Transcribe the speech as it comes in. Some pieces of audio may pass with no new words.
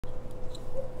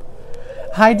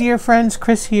Hi dear friends,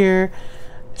 Chris here.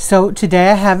 So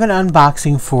today I have an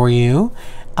unboxing for you.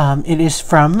 It is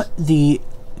from the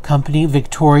company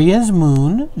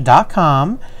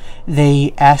victoriasmoon.com.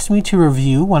 They asked me to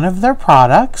review one of their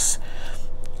products.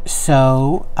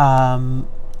 So I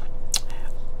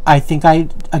think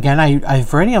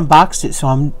I've already unboxed it, so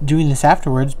I'm doing this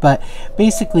afterwards. But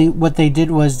basically what they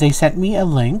did was they sent me a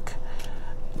link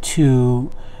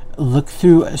to look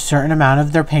through a certain amount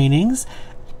of their paintings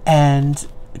and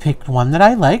picked one that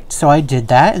I liked, so I did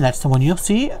that, and that's the one you'll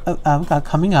see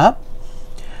coming up.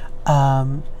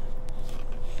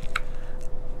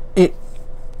 It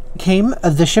came,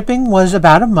 the shipping was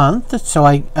about a month,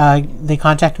 so they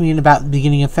contacted me in about the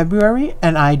beginning of February,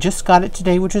 and I just got it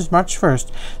today, which is March 1st,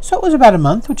 so it was about a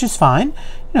month, which is fine,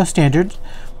 you know, standard.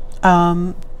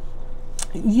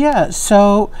 Yeah,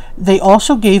 so they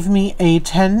also gave me a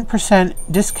 10%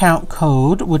 discount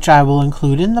code, which I will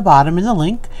include in the bottom in the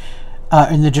link,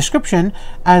 in the description,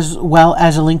 as well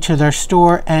as a link to their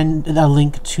store and a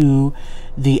link to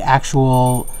the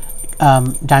actual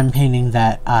diamond painting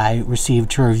that I received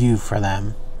to review for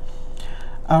them.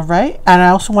 Alright, and I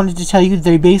also wanted to tell you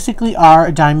they basically are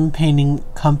a diamond painting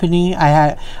company.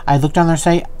 I looked on their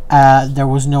site. There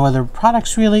was no other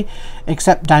products really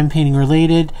except diamond painting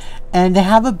related, and they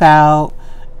have about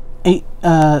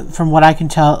from what I can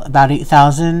tell, about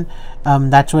 8,000.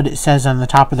 That's what it says on the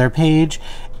top of their page.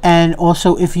 And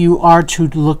also, if you are to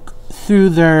look through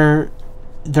their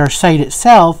site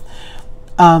itself,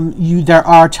 there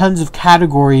are tons of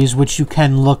categories which you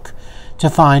can look to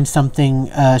find something,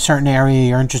 a certain area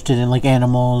you're interested in, like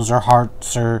animals or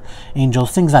hearts or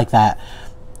angels, things like that.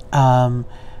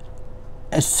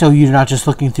 So you're not just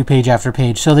looking through page after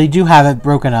page. So they do have it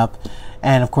broken up,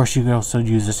 and of course you can also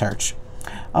use the search.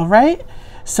 Alright,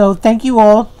 so thank you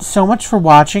all so much for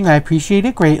watching. I appreciate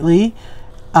it greatly.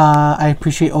 I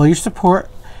appreciate all your support,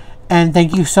 and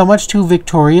thank you so much to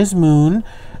Victoria's Moon.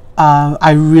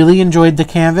 I really enjoyed the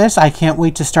canvas. I can't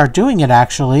wait to start doing it,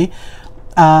 actually.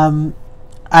 I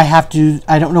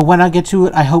don't know when I'll get to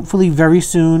it. Hopefully very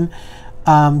soon,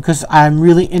 because I'm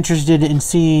really interested in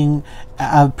seeing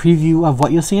a preview of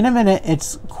what you'll see in a minute.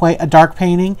 It's quite a dark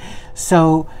painting,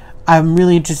 so I'm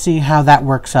really interested in how that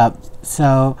works up.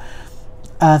 So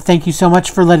thank you so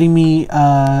much for letting me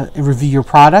review your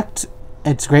product.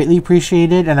 It's greatly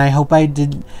appreciated, and I hope I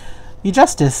did you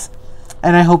justice.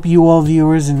 And I hope you all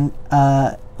viewers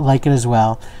like it as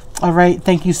well. Alright,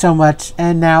 thank you so much.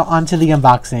 And now on to the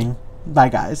unboxing. Bye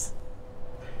guys.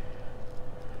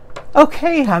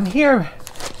 Okay, I'm here.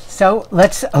 So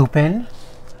let's open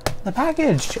the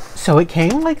package. So it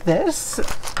came like this,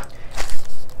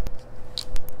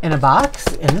 in a box,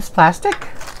 in this plastic.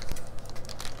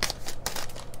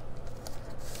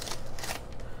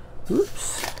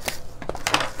 Oops.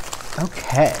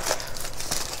 Okay.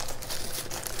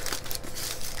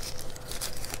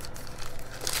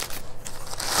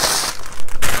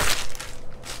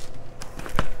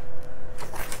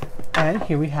 And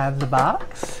here we have the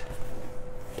box.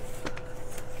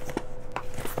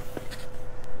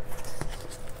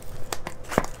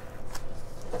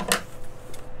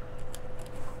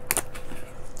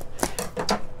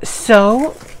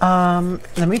 So,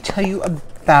 let me tell you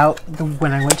about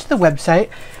when I went to the website,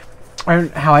 or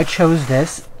how I chose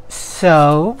this.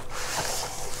 So,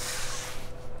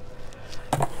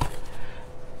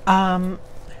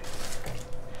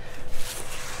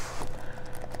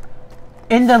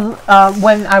 in the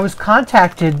when I was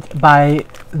contacted by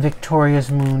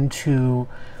Victoria's Moon to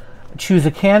choose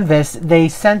a canvas, they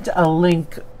sent a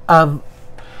link of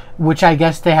which I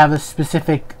guess they have a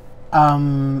specific.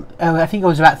 I think it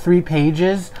was about 3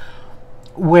 pages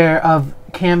of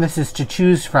canvases to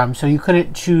choose from. So you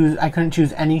couldn't choose. I couldn't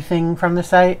choose anything from the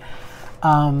site.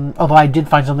 Although I did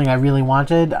find something I really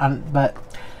wanted. But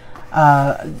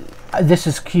this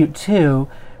is cute too.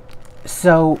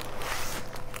 So.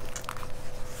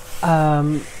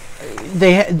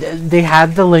 They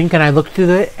had the link, and I looked through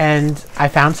it, and I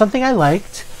found something I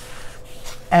liked.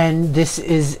 And this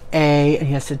is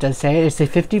yes, it does say it. It's a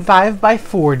 55 by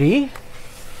 40.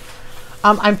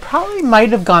 I probably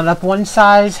might have gone up one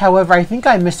size. However, I think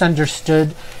I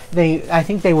misunderstood. I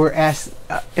think they were asked,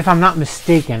 if I'm not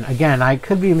mistaken. Again, I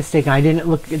could be mistaken. I didn't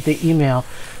look at the email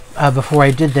before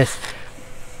I did this.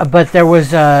 But there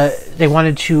was they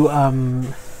wanted to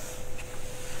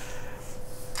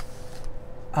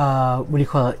what do you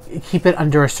call it? Keep it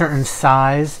under a certain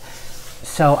size.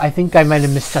 So I think I might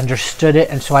have misunderstood it,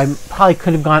 and so I probably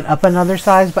could have gone up another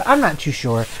size, but I'm not too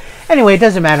sure. Anyway, it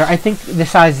doesn't matter. I think the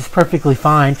size is perfectly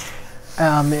fine,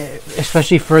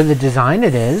 especially for the design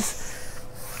it is.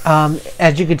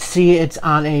 As you can see, it's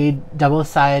on a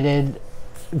double-sided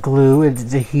glue.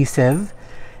 It's adhesive.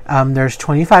 There's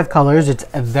 25 colors. It's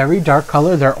a very dark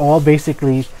color. They're all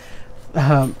basically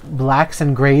blacks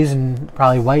and grays and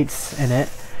probably whites in it.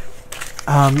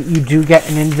 You do get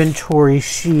an inventory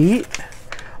sheet,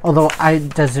 although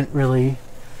it doesn't really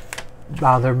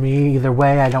bother me either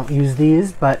way. I don't use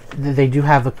these, but they do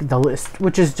have the list,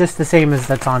 which is just the same as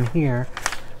that's on here.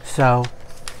 So,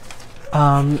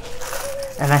 and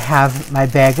I have my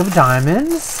bag of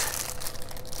diamonds.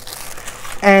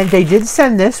 And they did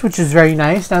send this, which is very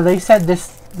nice. Now they sent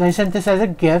this as a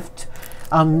gift.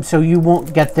 So you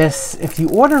won't get this if you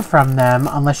order from them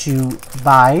unless you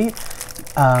buy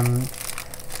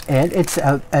it.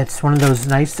 It's one of those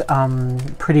nice,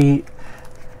 pretty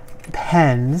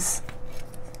pens.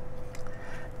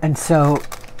 And so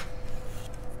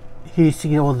here you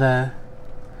see all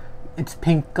it's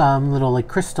pink little like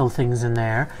crystal things in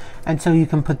there. And so you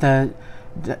can put the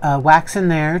wax in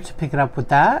there to pick it up with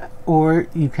that, or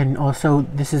you can also,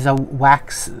 this is a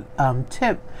wax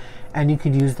tip, and you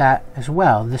could use that as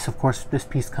well. This, of course, this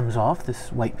piece comes off,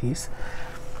 this white piece.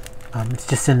 It's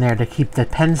just in there to keep the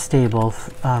pen stable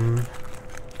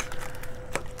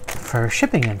for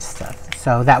shipping and stuff.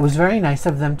 So that was very nice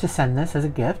of them to send this as a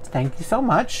gift. Thank you so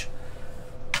much.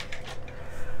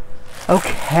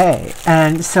 Okay,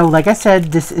 and so like I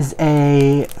said, this is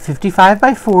a 55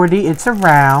 by 40. It's a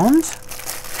round.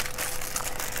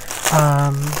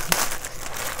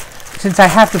 Since I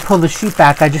have to pull the sheet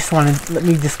back, I just want to let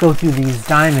me just go through these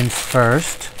diamonds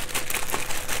first.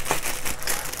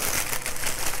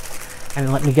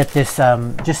 And let me get this,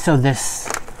 just so this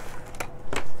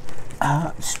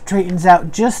straightens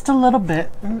out just a little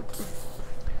bit.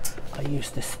 I'll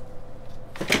use this,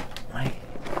 my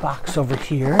box over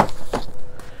here.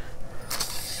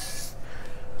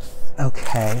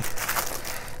 Okay.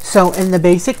 So in the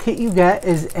basic kit you get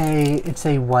is it's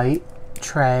a white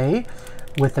tray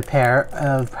with a pair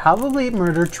of probably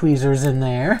murder tweezers in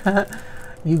there.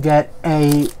 You get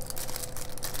a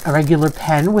regular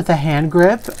pen with a hand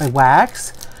grip, a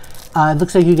wax. It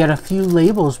looks like you get a few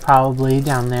labels probably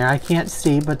down there. I can't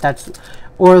see, but that's,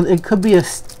 or it could be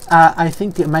I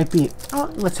think it might be,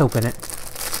 oh, let's open it.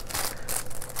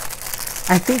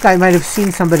 I think I might have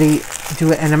seen somebody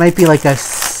do it, and it might be like a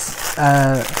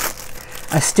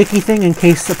sticky thing in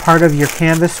case a part of your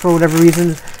canvas, for whatever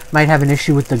reason, might have an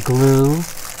issue with the glue.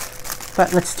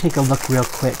 But let's take a look real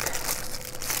quick.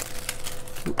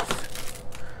 Oops.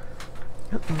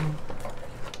 Uh-oh.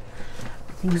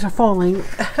 Things are falling.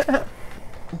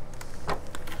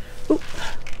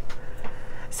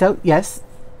 So yes,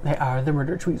 they are the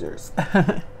murder tweezers.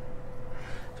 So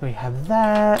we have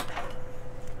that.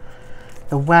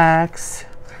 The wax.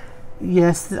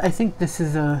 Yes, I think this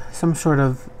is some sort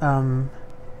of a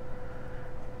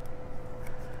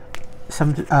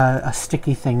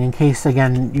sticky thing in case,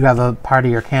 again, you have a part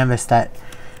of your canvas that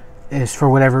is, for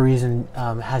whatever reason,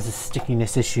 has a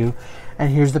stickiness issue.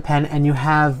 And here's the pen, and you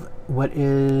have what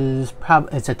is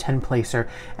it's a 10 placer,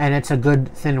 and it's a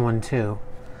good thin one too.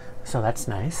 So that's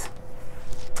nice.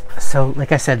 So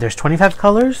like I said, there's 25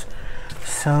 colors.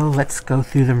 So let's go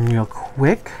through them real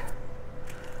quick.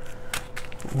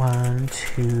 1,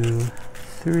 2,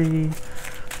 3,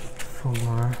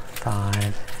 4,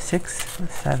 5, 6,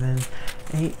 7,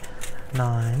 8,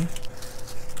 9,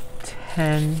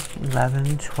 10,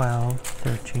 11, 12,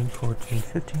 13, 14,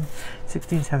 15,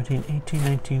 16, 17, 18,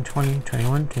 19, 20,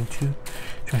 21, 22,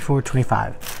 24,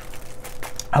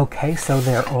 25. Okay, so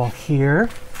they're all here.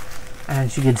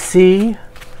 As you can see,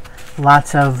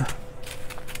 lots of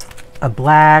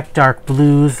black, dark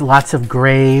blues, lots of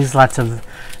grays, lots of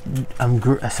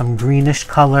some greenish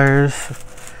colors.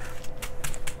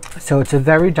 So it's a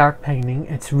very dark painting.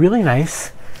 It's really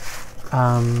nice.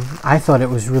 I thought it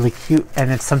was really cute,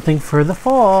 and it's something for the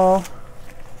fall.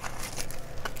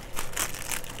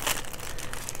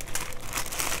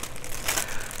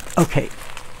 Okay,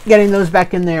 getting those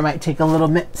back in there might take a little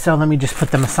bit, so let me just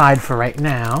put them aside for right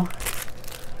now.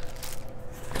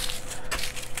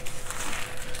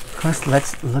 Of course,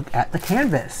 let's look at the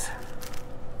canvas.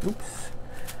 Oops.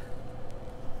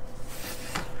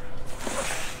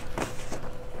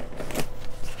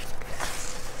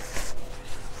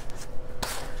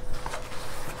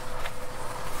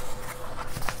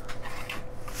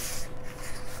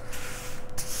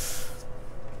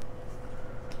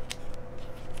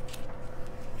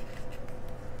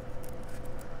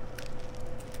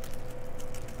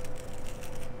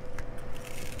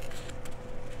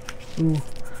 Ooh.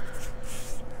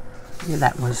 Yeah,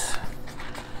 that was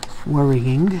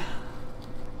worrying.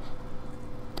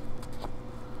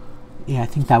 Yeah, I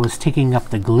think that was taking up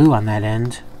the glue on that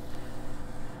end.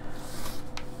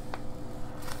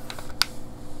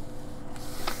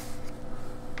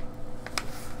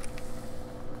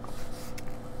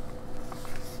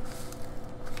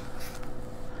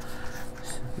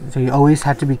 So you always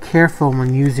have to be careful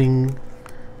when using,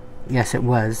 yes it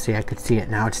was, see I could see it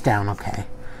now, it's down, okay.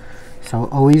 So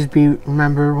always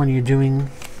remember when you're doing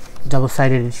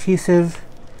double-sided adhesive,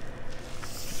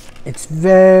 it's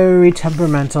very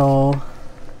temperamental.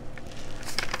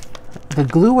 The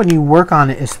glue when you work on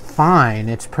it is fine,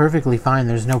 it's perfectly fine,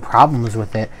 there's no problems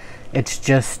with it. It's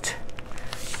just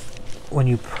when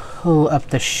you pull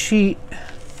up the sheet,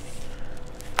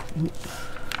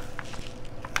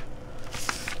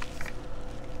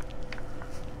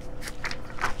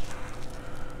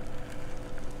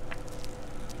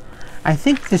 I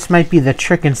think this might be the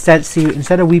trick.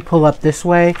 Instead of we pull up this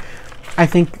way, I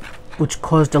think, which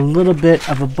caused a little bit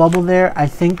of a bubble there, I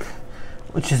think,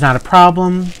 which is not a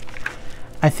problem.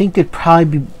 I think it'd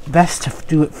probably be best to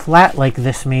do it flat like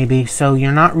this maybe, so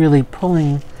you're not really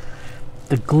pulling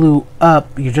the glue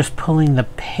up, you're just pulling the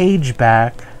page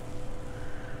back.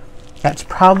 That's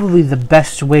probably the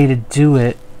best way to do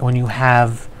it when you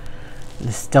have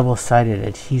this double-sided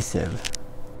adhesive.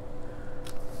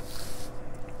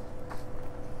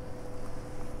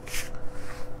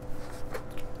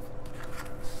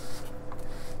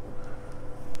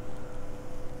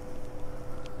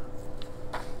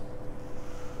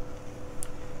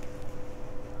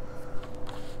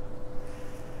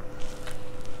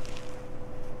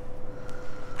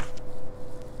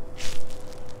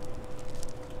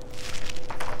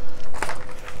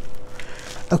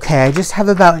 Okay, I just have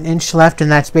about an inch left, and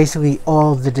that's basically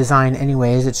all of the design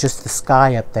anyways. It's just the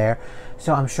sky up there.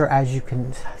 So I'm sure, as you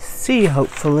can see,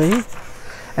 hopefully.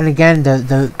 And again,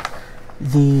 the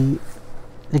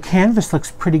canvas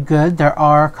looks pretty good. There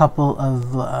are a couple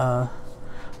of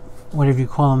whatever you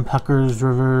call them, puckers,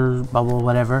 rivers, bubble,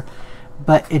 whatever.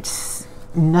 But it's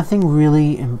nothing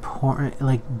really important,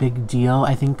 like big deal.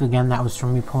 I think, again, that was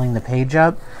from me pulling the page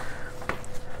up.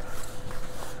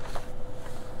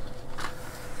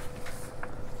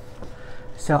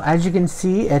 So as you can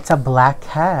see, it's a black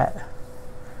cat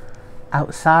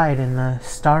outside in the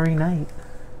starry night.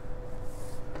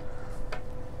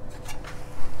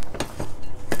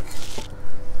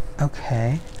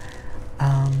 Okay.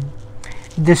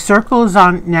 The circles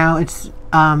on now, it's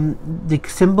the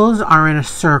symbols are in a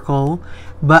circle,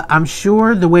 but I'm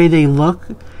sure the way they look,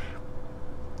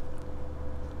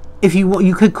 if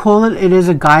you could call it is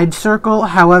a guide circle.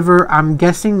 However, I'm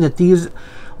guessing that these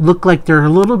look like they're a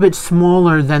little bit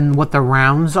smaller than what the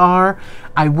rounds are.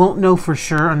 I won't know for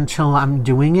sure until I'm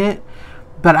doing it,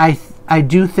 but I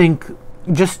do think,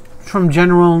 just from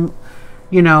general,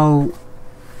 you know,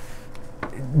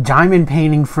 diamond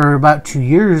painting for about 2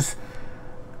 years,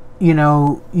 you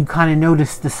know, you kind of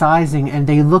notice the sizing, and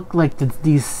they look like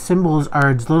these symbols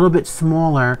are a little bit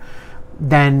smaller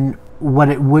than what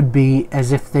it would be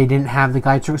as if they didn't have the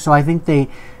guide circle. So I think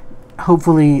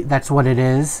hopefully that's what it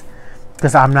is,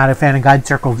 because I'm not a fan of guide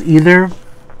circles either,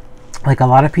 like a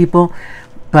lot of people.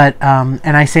 But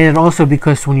and I say it also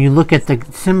because when you look at the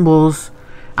symbols,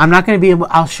 I'm not going to be able,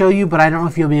 I'll show you, but I don't know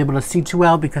if you'll be able to see too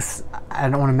well, because I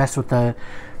don't want to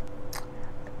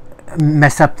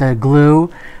mess up the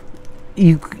glue.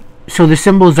 So the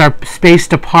symbols are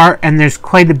spaced apart, and there's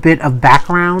quite a bit of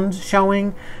background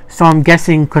showing. So I'm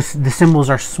guessing because the symbols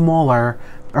are smaller,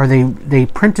 or they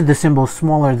printed the symbols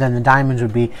smaller than the diamonds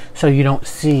would be, so you won't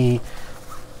see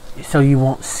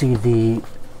the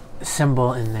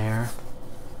symbol in there.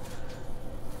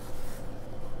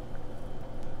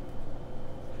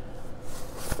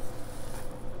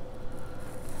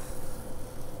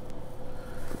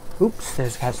 Oops,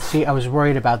 see, I was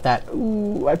worried about that.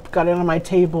 Ooh, I got it on my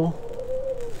table.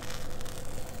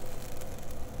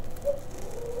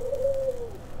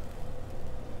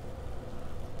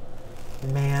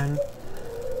 Man.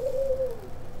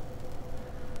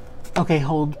 Okay,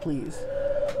 hold, please.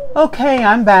 Okay,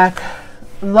 I'm back.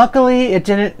 Luckily, it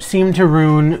didn't seem to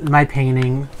ruin my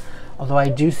painting, although I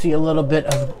do see a little bit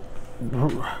of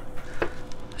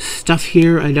stuff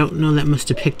here. I don't know, that must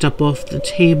have picked up off the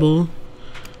table.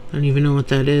 I don't even know what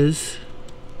that is.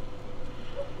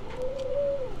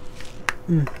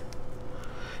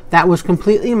 That was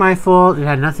completely my fault. It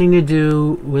had nothing to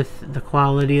do with the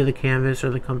quality of the canvas or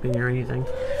the company or anything.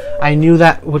 I knew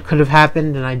that what could have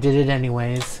happened, and I did it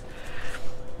anyways.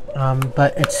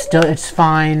 But it's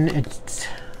fine.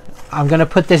 I'm gonna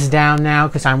put this down now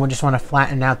because I just want to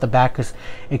flatten out the back, because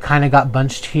it kind of got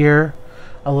bunched here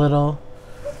a little.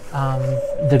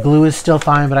 The glue is still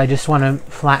fine, but I just want to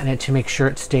flatten it to make sure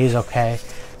it stays okay.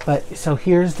 But so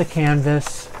here's the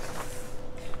canvas.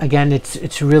 Again,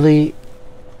 it's really,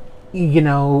 you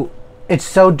know, it's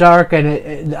so dark,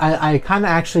 and I kind of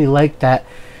actually like that,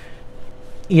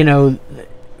 you know,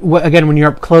 again, when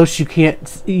you're up close, you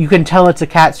can tell it's a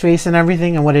cat's face and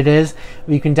everything and what it is,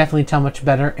 but you can definitely tell much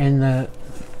better in the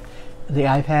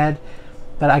iPad.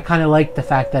 But I kind of like the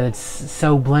fact that it's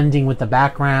so blending with the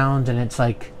background, and it's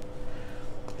like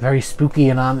very spooky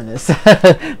and ominous.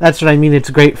 That's what I mean.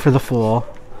 It's great for the fall.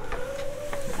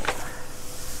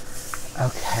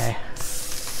 Okay.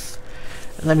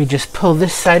 Let me just pull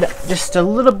this side up just a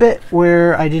little bit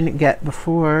where I didn't get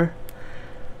before.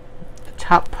 The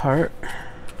top part.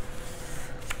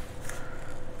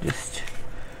 Just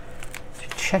to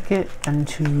check it and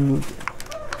to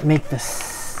make the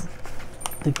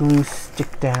glue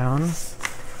stick down.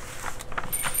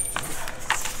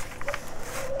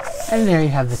 And there you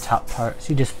have the top part.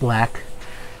 See, just black.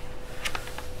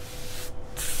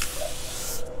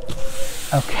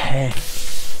 Okay.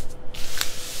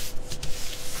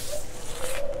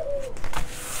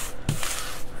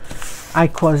 I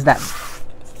caused that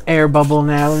air bubble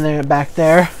now and there back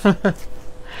there.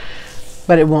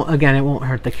 But it won't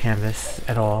hurt the canvas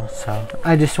at all. So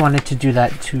I just wanted to do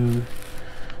that to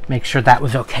make sure that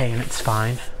was okay, and it's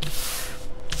fine.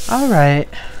 All right.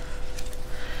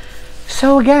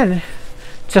 So again,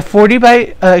 it's a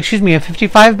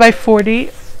 55 by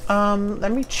 40.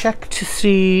 Let me check to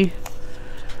see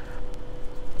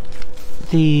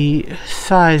the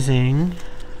sizing.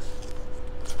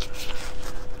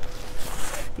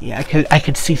 Yeah, I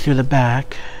could see through the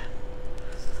back.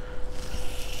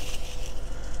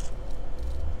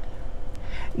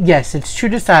 Yes, it's true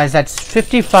to size. That's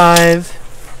 55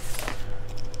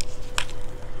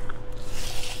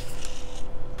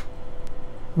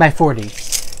 by 40.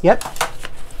 Yep.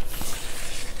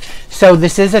 So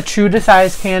this is a true to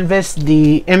size canvas.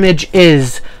 The image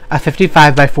is a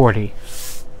 55 by 40.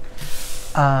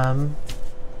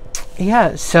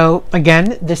 Yeah, so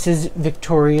again, this is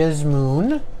Victoria's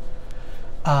Moon.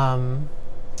 The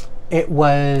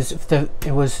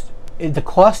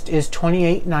cost is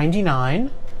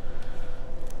 $28.99,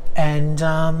 and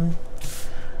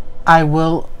I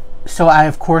will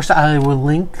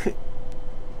link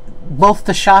both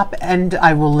the shop, and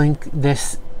I will link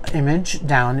this image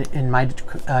down in my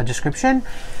description,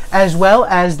 as well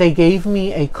as they gave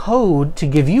me a code to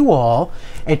give you all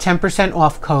a 10%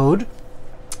 off code,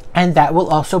 and that will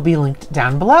also be linked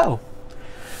down below.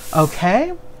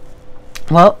 Okay,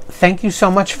 well, thank you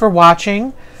so much for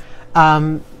watching.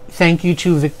 Thank you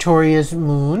to Victoria's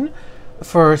Moon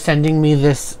for sending me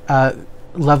this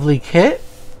lovely kit.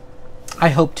 I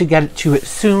hope to get to it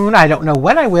soon. I don't know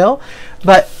when I will,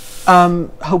 but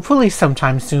hopefully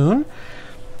sometime soon.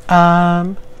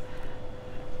 And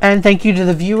thank you to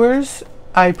the viewers.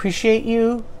 I appreciate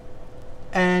you.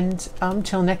 And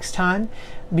till next time,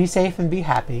 be safe and be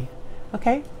happy.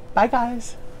 Okay, bye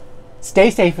guys. Stay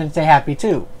safe and stay happy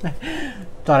too.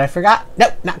 Thought I forgot?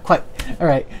 Nope, not quite. All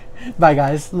right, bye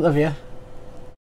guys. Love you.